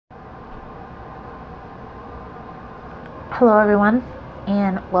Hello everyone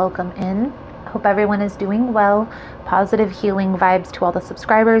and welcome in. Hope everyone is doing well. Positive healing vibes to all the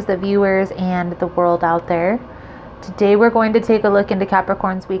subscribers, the viewers, and the world out there. Today we're going to take a look into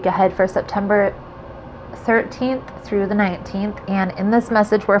Capricorn's week ahead for September 13th through the 19th. And in this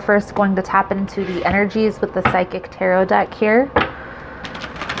message, we're first going to tap into the energies with the Psychic Tarot deck here.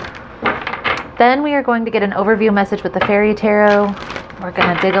 Then we are going to get an overview message with the Fairy Tarot. We're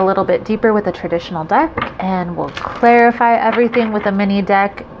going to dig a little bit deeper with a traditional deck, and we'll clarify everything with a mini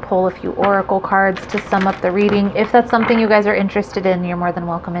deck, pull a few oracle cards to sum up the reading. If that's something you guys are interested in, you're more than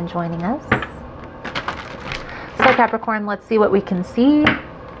welcome in joining us. So Capricorn, let's see what we can see.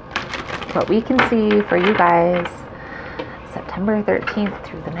 What we can see for you guys. September 13th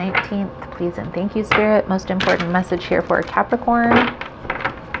through the 19th. Please and thank you, Spirit. Most important message here for Capricorn.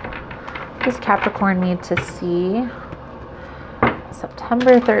 What does Capricorn need to see?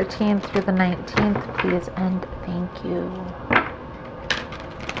 September 13th through the 19th, please and thank you.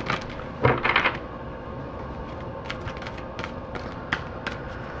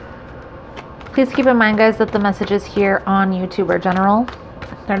 Please keep in mind, guys, that the messages here on YouTube are general.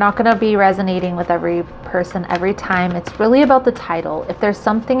 They're not going to be resonating with every person every time. It's really about the title. If there's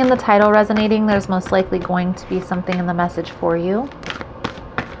something in the title resonating, there's most likely going to be something in the message for you.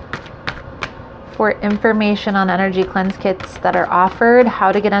 For information on energy cleanse kits that are offered,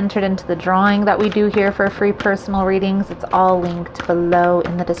 how to get entered into the drawing that we do here for free personal readings, it's all linked below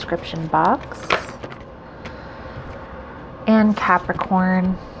in the description box. And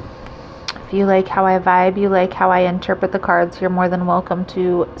Capricorn, if you like how I vibe, you like how I interpret the cards, you're more than welcome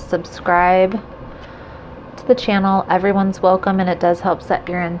to subscribe to the channel. Everyone's welcome, and it does help set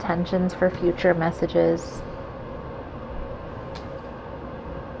your intentions for future messages.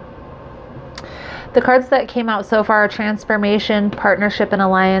 The cards that came out so far are Transformation, Partnership and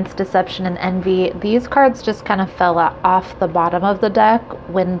Alliance, Deception and Envy. These cards just kind of fell off the bottom of the deck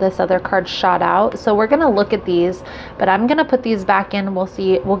when this other card shot out. So we're going to look at these, but I'm going to put these back in. We'll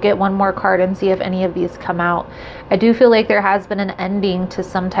see. We'll get one more card and see if any of these come out. I do feel like there has been an ending to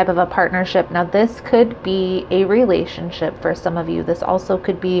some type of a partnership. Now, this could be a relationship for some of you. This also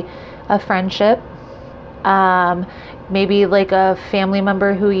could be a friendship. Maybe like a family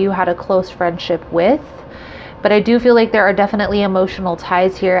member who you had a close friendship with. But I do feel like there are definitely emotional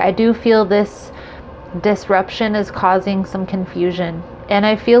ties here. I do feel this disruption is causing some confusion. And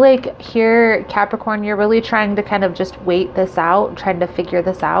I feel like here, Capricorn, you're really trying to kind of just wait this out, trying to figure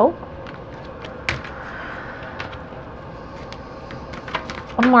this out.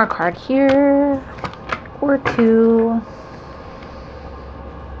 One more card here, or two.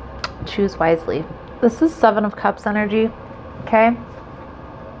 Choose wisely. This is Seven of Cups energy, okay?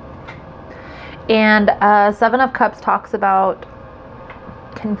 And Seven of Cups talks about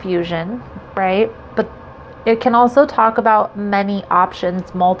confusion, right? But it can also talk about many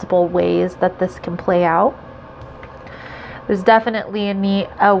options, multiple ways that this can play out. There's definitely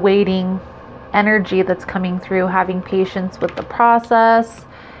a waiting energy that's coming through, having patience with the process,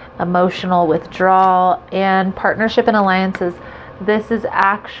 emotional withdrawal, and partnership and alliances. This is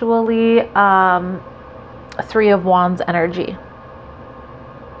actually Three of Wands energy.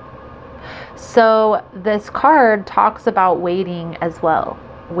 So this card talks about waiting as well,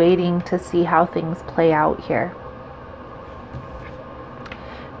 waiting to see how things play out here.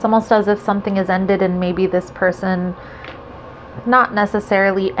 It's almost as if something is ended, and maybe this person, not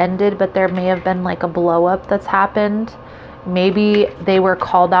necessarily ended, but there may have been like a blow up that's happened. Maybe they were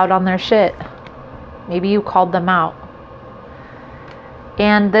called out on their shit. Maybe you called them out.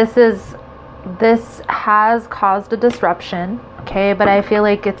 And this has caused a disruption, okay, but I feel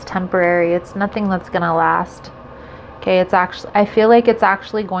like it's temporary. It's nothing that's gonna last, okay? I feel like it's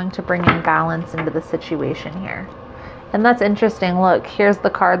actually going to bring in balance into the situation here. And that's interesting. Look, here's the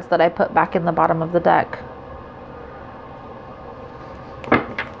cards that I put back in the bottom of the deck.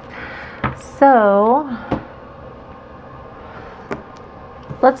 So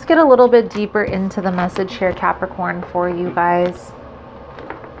let's get a little bit deeper into the message here, Capricorn, for you guys.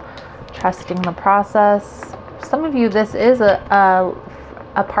 Trusting the process. Some of you, this is a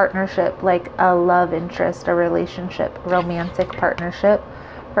partnership, like a love interest, a relationship, romantic partnership.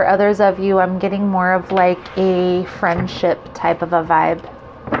 For others of you, I'm getting more of like a friendship type of a vibe.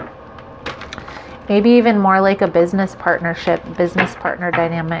 Maybe even more like a business partnership, business partner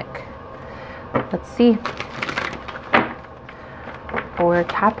dynamic. Let's see. For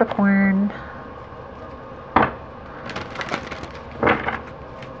Capricorn.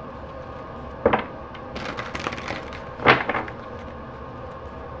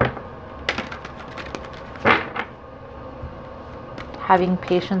 having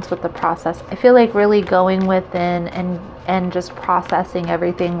patience with the process. I feel like really going within and just processing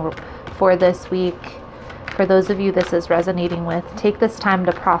everything for this week. For those of you this is resonating with, take this time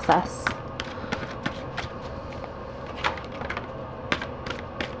to process.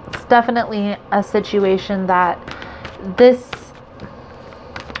 It's definitely a situation that this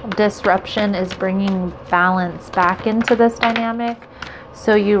disruption is bringing balance back into this dynamic.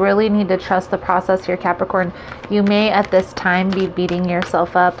 So you really need to trust the process here, Capricorn. You may at this time be beating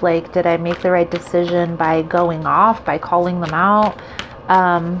yourself up, like, did I make the right decision by going off, by calling them out?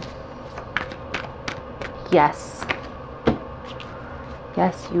 Yes.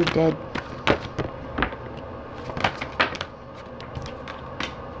 Yes, you did.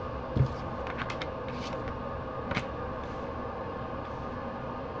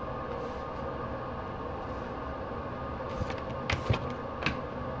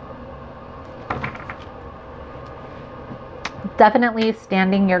 Definitely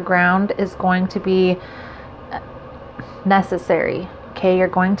standing your ground is going to be necessary. Okay, you're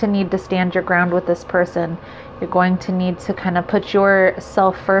going to need to stand your ground with this person. You're going to need to kind of put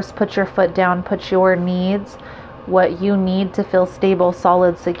yourself first, put your foot down, put your needs, what you need to feel stable,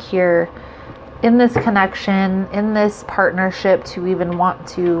 solid, secure in this connection, in this partnership, to even want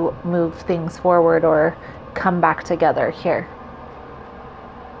to move things forward or come back together here.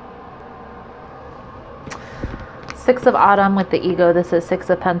 Six of Autumn with the ego. This is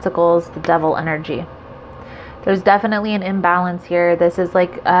Six of Pentacles, the devil energy. There's definitely an imbalance here. This is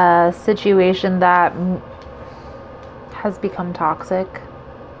like a situation that has become toxic.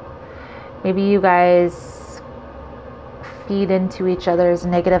 Maybe you guys feed into each other's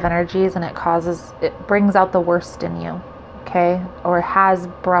negative energies and it brings out the worst in you, okay? Or has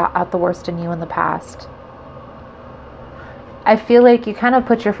brought out the worst in you in the past. I feel like you kind of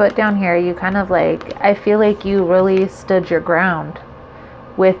put your foot down here. You kind of like, I feel like you really stood your ground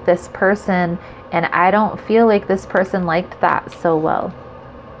with this person, and I don't feel like this person liked that so well.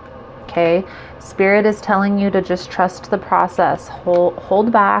 Okay, Spirit is telling you to just trust the process.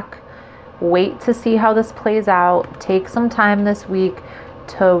 Hold back, wait to see how this plays out. Take some time this week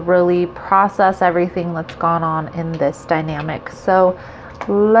to really process everything that's gone on in this dynamic. So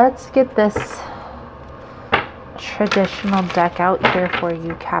let's get this traditional deck out here for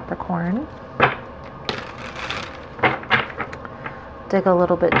you, Capricorn. Dig a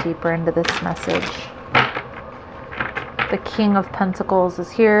little bit deeper into this message. The King of Pentacles is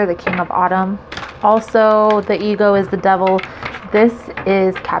here, the King of Autumn. Also, the ego is the devil. This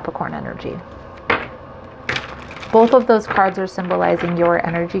is Capricorn energy. Both of those cards are symbolizing your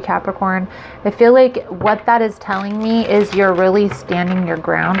energy, Capricorn. I feel like what that is telling me is you're really standing your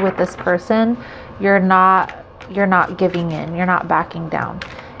ground with this person. You're not giving in. You're not backing down.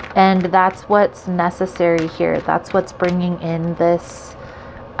 And that's what's necessary here. That's what's bringing in this,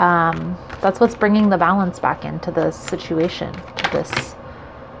 that's what's bringing the balance back into the situation, to this.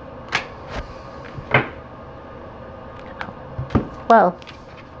 Well,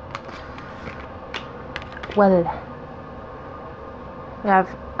 we have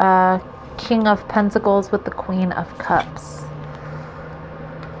King of Pentacles with the Queen of Cups.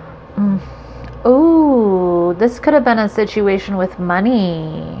 Ooh, this could have been a situation with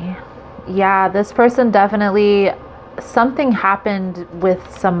money. Yeah, this person definitely, something happened with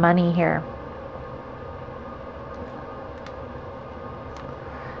some money here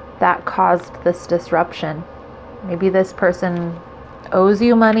that caused this disruption. Maybe this person owes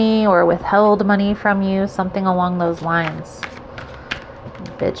you money or withheld money from you, something along those lines.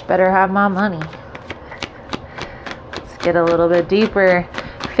 Bitch better have my money. Let's get a little bit deeper.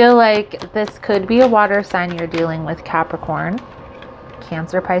 Feel like this could be a water sign you're dealing with, Capricorn.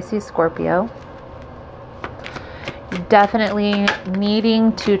 Cancer, Pisces, Scorpio. Definitely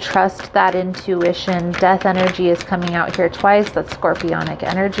needing to trust that intuition. Death energy is coming out here twice. That's Scorpionic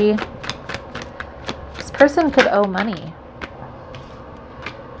energy. This person could owe money.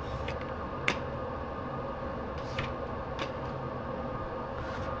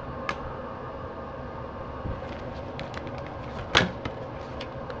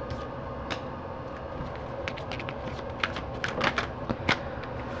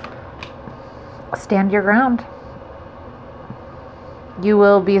 Stand your ground. You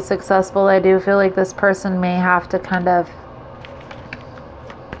will be successful. I do feel like this person may have to kind of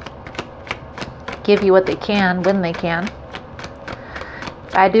give you what they can when they can.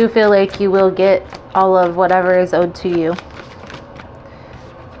 I do feel like you will get all of whatever is owed to you.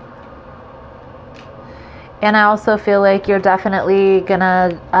 And I also feel like you're definitely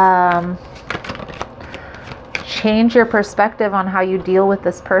gonna change your perspective on how you deal with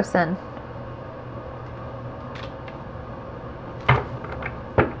this person.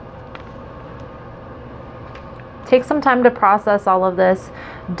 Take some time to process all of this.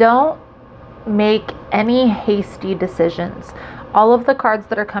 Don't make any hasty decisions. All of the cards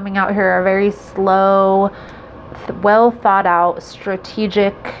that are coming out here are very slow, well thought out,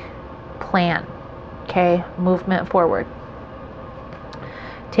 strategic plan. Okay, movement forward.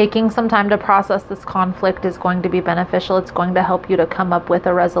 Taking some time to process this conflict is going to be beneficial. It's going to help you to come up with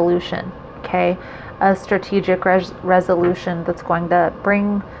a resolution. Okay, a strategic resolution that's going to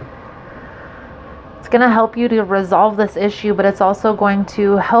bring, it's going to help you to resolve this issue, but it's also going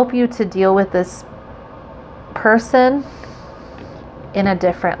to help you to deal with this person in a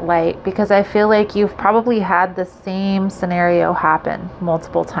different light, because I feel like you've probably had the same scenario happen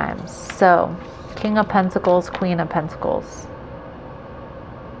multiple times. So, King of Pentacles, Queen of Pentacles.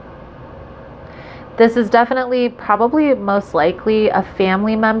 This is definitely, probably most likely a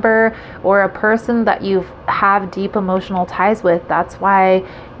family member or a person that you have deep emotional ties with. That's why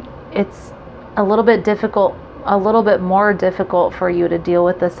it's a little bit difficult, a little bit more difficult for you to deal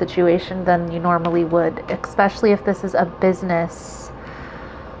with this situation than you normally would, especially if this is a business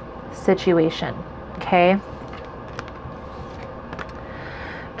situation. Okay.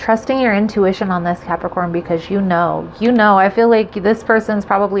 Trusting your intuition on this, Capricorn, because you know, I feel like this person's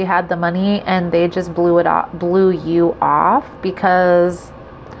probably had the money and they just blew you off, because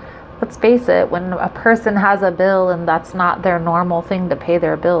let's face it, when a person has a bill and that's not their normal thing to pay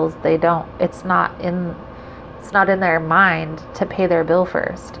their bills, it's not in their mind to pay their bill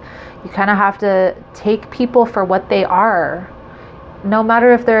first. You kind of have to take people for what they are. No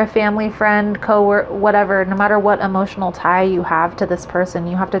matter if they're a family, friend, co-worker, whatever, no matter what emotional tie you have to this person,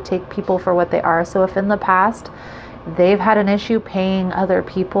 you have to take people for what they are. So if in the past they've had an issue paying other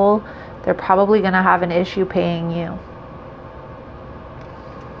people, they're probably going to have an issue paying you.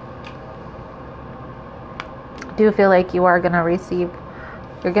 I do feel like you are going to receive,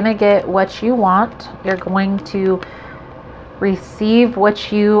 you're going to get what you want. You're going to receive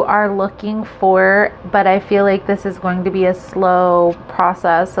what you are looking for, but I feel like this is going to be a slow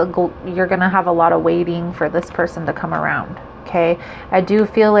process. You're going to have a lot of waiting for this person to come around. Okay, I do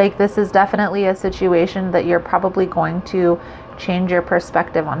feel like this is definitely a situation that you're probably going to change your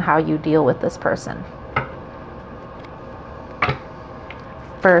perspective on how you deal with this person,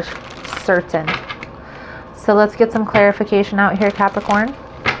 for certain. So let's get some clarification out here, Capricorn.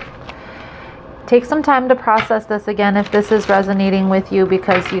 Take some time to process this again if this is resonating with you,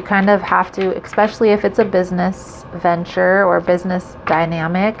 because you kind of have to, especially if it's a business venture or business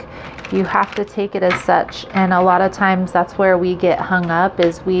dynamic, you have to take it as such. And a lot of times that's where we get hung up,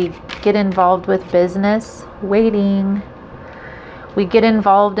 is we get involved with business waiting. We get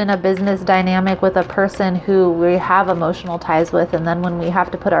involved in a business dynamic with a person who we have emotional ties with, and then when we have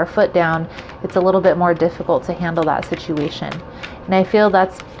to put our foot down, it's a little bit more difficult to handle that situation. And I feel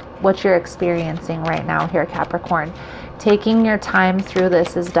that's what you're experiencing right now here, Capricorn. Taking your time through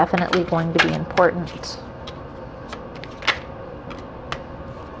this is definitely going to be important.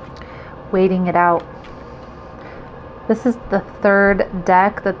 Waiting it out. This is the third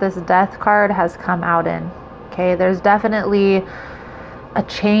deck that this death card has come out in. Okay, there's definitely a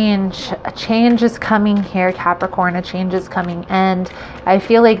change. A change is coming here, Capricorn. A change is coming, and I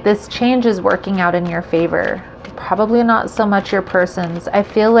feel like this change is working out in your favor. Probably not so much your person's. I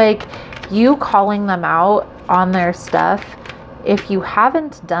feel like you calling them out on their stuff, if you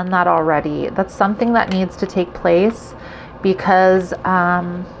haven't done that already, that's something that needs to take place, because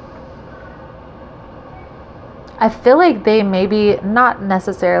I feel like they may be not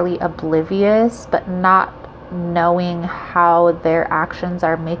necessarily oblivious, but not knowing how their actions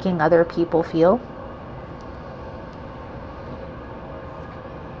are making other people feel.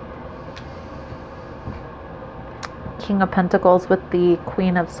 King of Pentacles with the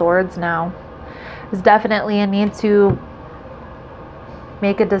Queen of Swords now. There's definitely a need to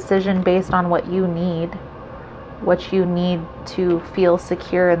make a decision based on what you need to feel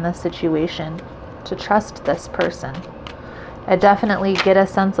secure in this situation, to trust this person. I definitely get a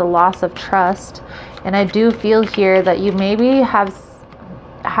sense of loss of trust, and I do feel here that you maybe have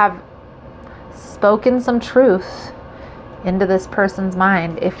spoken some truth into this person's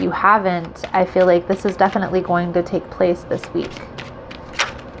mind. If you haven't, I feel like this is definitely going to take place this week,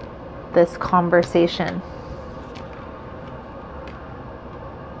 this conversation.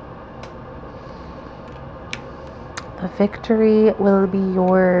 The victory will be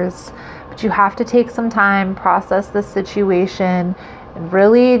yours, but you have to take some time, process the situation, and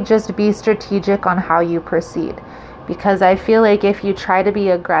really just be strategic on how you proceed. Because I feel like if you try to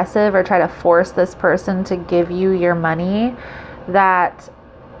be aggressive or try to force this person to give you your money, that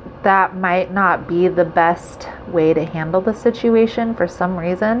might not be the best way to handle the situation for some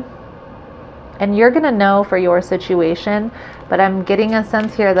reason. And you're going to know for your situation, but I'm getting a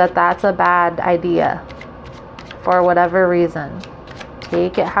sense here that that's a bad idea for whatever reason.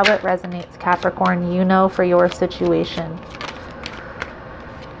 Take it how it resonates, Capricorn. You know for your situation.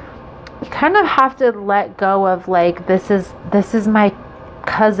 You kind of have to let go of like, this is my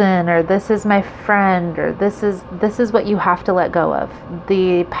cousin, or this is my friend, or this is what you have to let go of.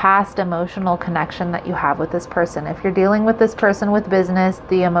 The past emotional connection that you have with this person. If you're dealing with this person with business,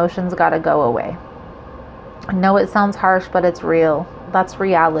 the emotions got to go away. I know it sounds harsh, but it's real. That's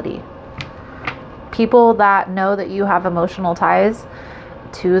reality. People that know that you have emotional ties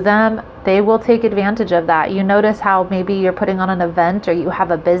to them, they will take advantage of that. You notice how maybe you're putting on an event, or you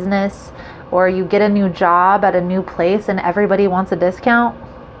have a business, or you get a new job at a new place and everybody wants a discount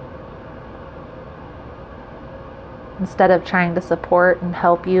instead of trying to support and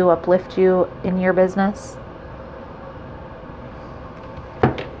help you, uplift you in your business.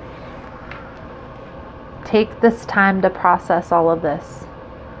 Take this time to process all of this,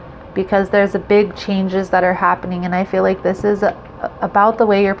 because there's a big changes that are happening, and I feel like this is about the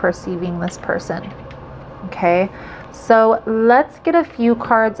way you're perceiving this person. Okay, so let's get a few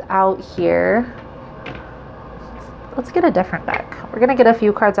cards out here. Let's get a different deck. We're going to get a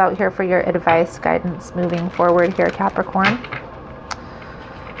few cards out here for your advice, guidance moving forward here, Capricorn,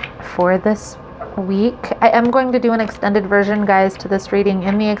 for this week. I am going to do an extended version, guys, to this reading.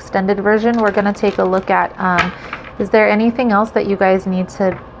 In the extended version, we're going to take a look at, is there anything else that you guys need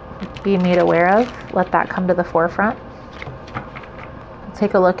to be made aware of? Let that come to the forefront.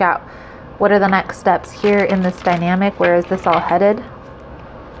 Take a look at what are the next steps here in this dynamic. Where is this all headed?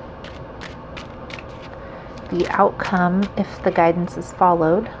 The outcome if the guidance is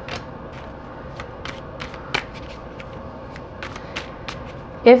followed.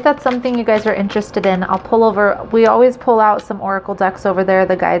 If that's something you guys are interested in, I'll pull over. We always pull out some oracle decks over there,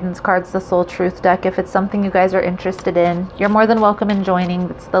 the guidance cards, the soul truth deck. If it's something you guys are interested in, you're more than welcome in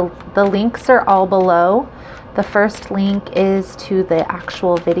joining. It's the links are all below. The first link is to the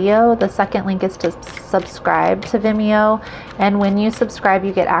actual video. The second link is to subscribe to Vimeo. And when you subscribe,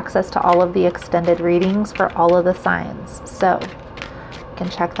 you get access to all of the extended readings for all of the signs. So you can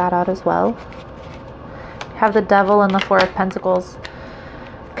check that out as well. You have the Devil and the Four of Pentacles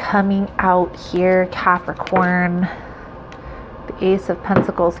coming out here, Capricorn. The Ace of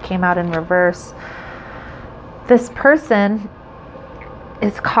Pentacles came out in reverse. This person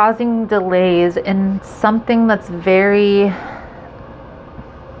is causing delays in something that's very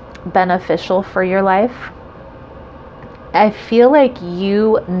beneficial for your life. I feel like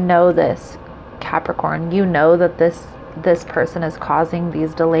you know this, Capricorn. You know that this person is causing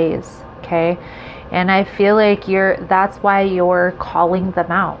these delays, okay? And I feel like that's why you're calling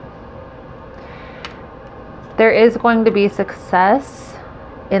them out. There is going to be success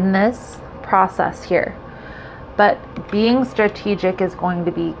in this process here, but being strategic is going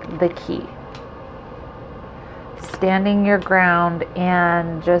to be the key. Standing your ground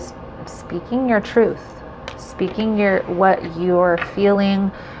and just speaking your truth, speaking what you're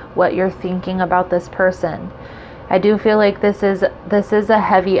feeling, what you're thinking about this person. I do feel like this is a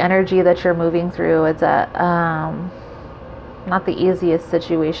heavy energy that you're moving through. It's not the easiest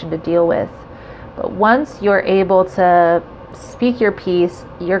situation to deal with, but once you're able to speak your piece,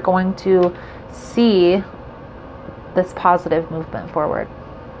 you're going to see this positive movement forward.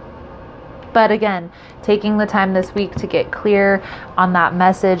 But again, taking the time this week to get clear on that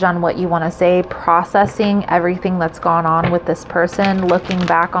message, on what you want to say, processing everything that's gone on with this person, looking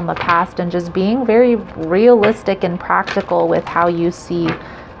back on the past, and just being very realistic and practical with how you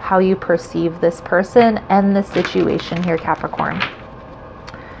perceive this person and the situation here, Capricorn.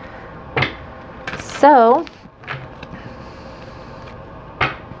 So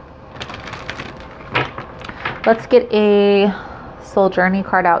let's get a soul journey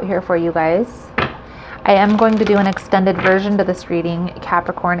card out here for you guys. I am going to do an extended version to this reading,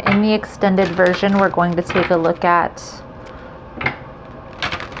 Capricorn. In the extended version, we're going to take a look at,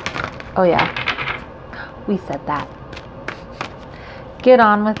 oh yeah, we said that. Get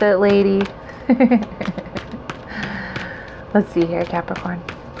on with it, lady. Let's see here, Capricorn.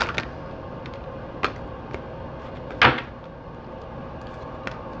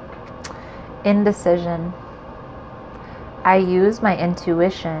 Indecision. I use my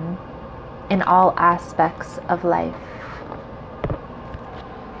intuition in all aspects of life.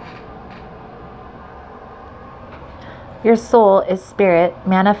 Your soul is spirit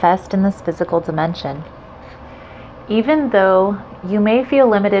manifest in this physical dimension. Even though you may feel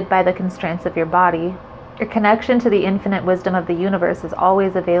limited by the constraints of your body, your connection to the infinite wisdom of the universe is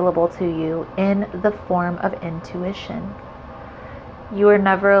always available to you in the form of intuition. You are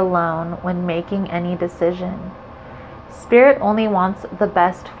never alone when making any decision. Spirit only wants the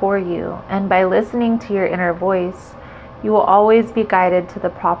best for you, and by listening to your inner voice, you will always be guided to the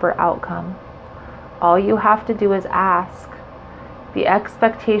proper outcome. All you have to do is ask. The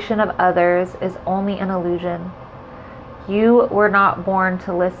expectation of others is only an illusion. You were not born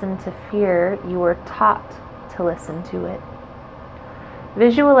to listen to fear, you were taught to listen to it.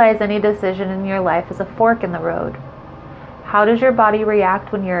 Visualize any decision in your life as a fork in the road. How does your body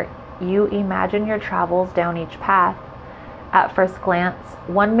react when you imagine your travels down each path? At first glance,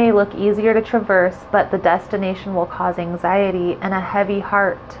 one may look easier to traverse, but the destination will cause anxiety and a heavy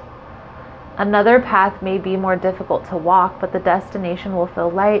heart. Another path may be more difficult to walk, but the destination will feel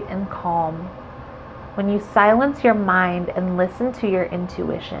light and calm. When you silence your mind and listen to your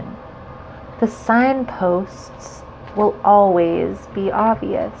intuition, the signposts will always be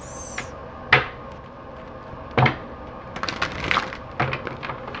obvious.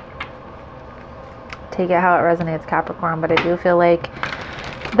 Take it how it resonates, Capricorn, but I do feel like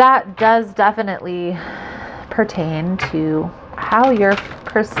that does definitely pertain to how you're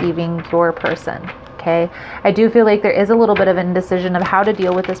perceiving your person. Okay, I do feel like there is a little bit of indecision of how to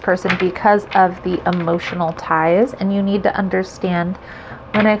deal with this person because of the emotional ties, and you need to understand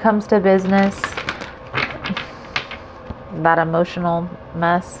when it comes to business, that emotional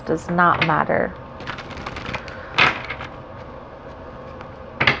mess does not matter.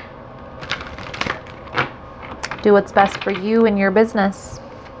 Do what's best for you and your business,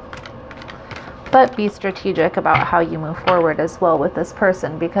 but be strategic about how you move forward as well with this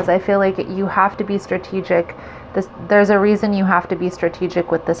person, because I feel like you have to be strategic. There's a reason you have to be strategic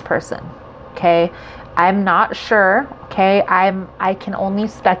with this person. Okay, I'm not sure. Okay, I can only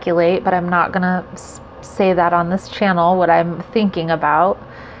speculate, but I'm not gonna say that on this channel what I'm thinking about.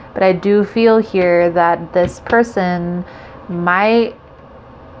 But I do feel here that this person might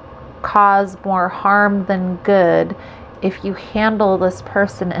cause more harm than good if you handle this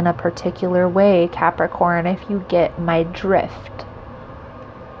person in a particular way, Capricorn, if you get my drift.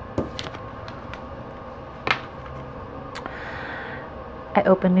 I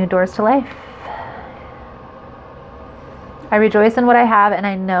open new doors to life. I rejoice in what I have, and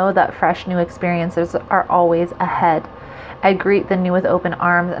I know that fresh new experiences are always ahead. I greet the new with open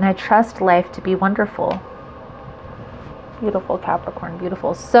arms, and I trust life to be wonderful. Beautiful, Capricorn,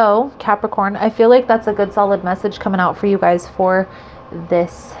 beautiful. So, Capricorn, I feel like that's a good solid message coming out for you guys for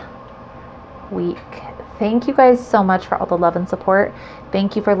this week. Thank you guys so much for all the love and support.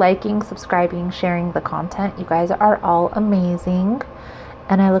 Thank you for liking, subscribing, sharing the content. You guys are all amazing.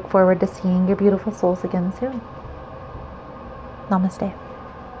 And I look forward to seeing your beautiful souls again soon. Namaste.